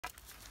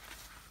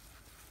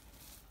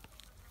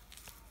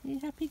You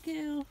happy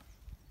girl?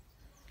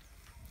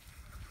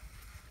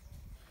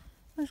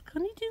 What's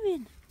Connie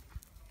doing?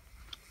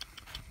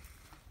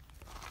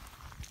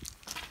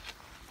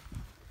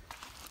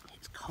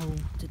 It's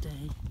cold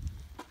today.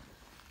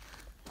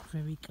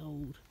 Very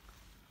cold.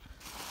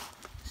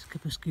 There's a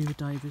couple of scuba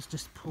divers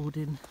just pulled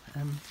in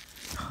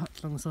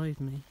parked alongside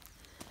me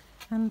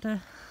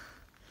and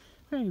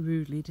very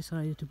rudely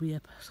decided to be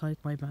up beside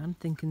my van,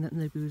 thinking that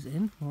nobody was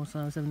in whilst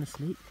I was having a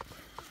sleep.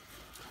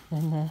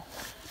 Then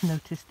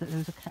noticed that there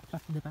was a cat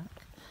flap in the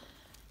back.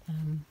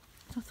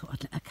 So I thought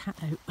I'd let a cat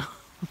out.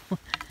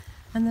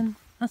 And then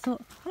I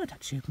thought I'd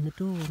actually open the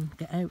door and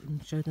get out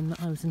and show them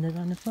that I was in the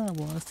van as well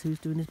whilst he was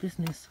doing his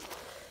business.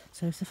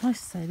 So suffice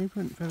to say, they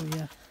weren't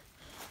very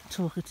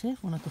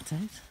talkative when I got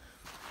out.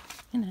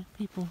 You know,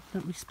 people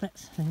don't respect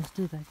things,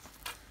 do they?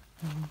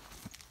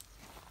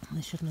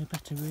 They should know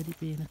better, really,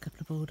 being a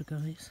couple of older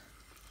guys.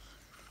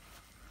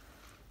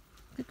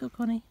 Good girl,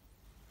 Connie.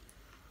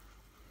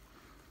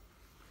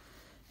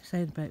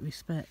 Saying about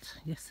respect,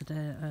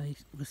 yesterday I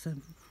was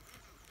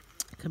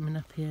coming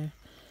up here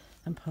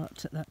and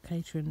parked at that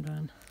catering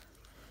van,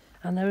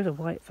 and there was a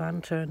white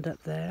van turned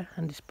up there,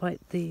 and despite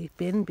the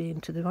bin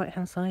being to the right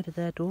hand side of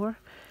their door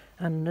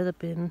and another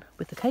bin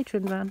with the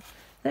catering van,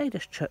 they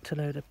just chucked a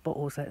load of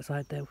bottles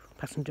outside their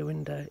passenger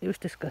window. It was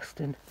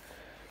disgusting.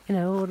 You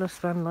know, all us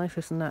van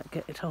lifers and that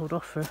get told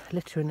off for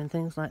littering and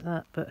things like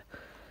that, but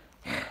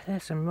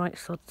there's some right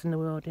sods in the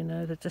world, you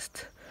know, that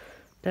just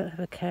don't have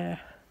a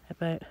care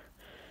about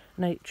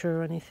nature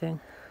or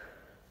anything.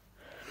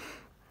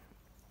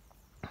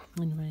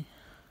 Anyway,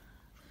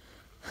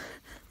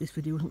 this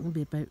video wasn't going to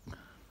be about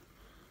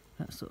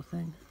that sort of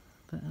thing,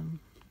 but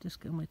just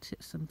get on my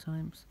tits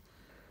sometimes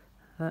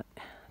that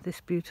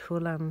this beautiful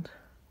land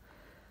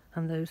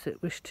and those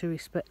that wish to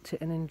respect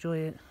it and enjoy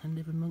it and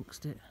live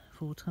amongst it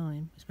full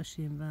time,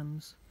 especially in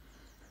vans,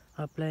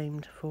 are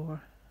blamed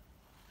for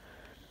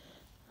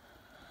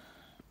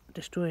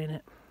destroying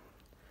it,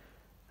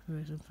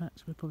 whereas in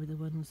fact we're probably the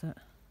ones that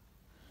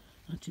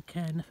actually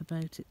care enough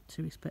about it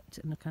to respect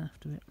it and look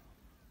after it.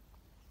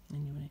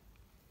 Anyway,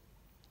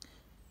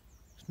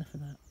 there's enough of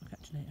that. I'll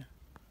catch you later.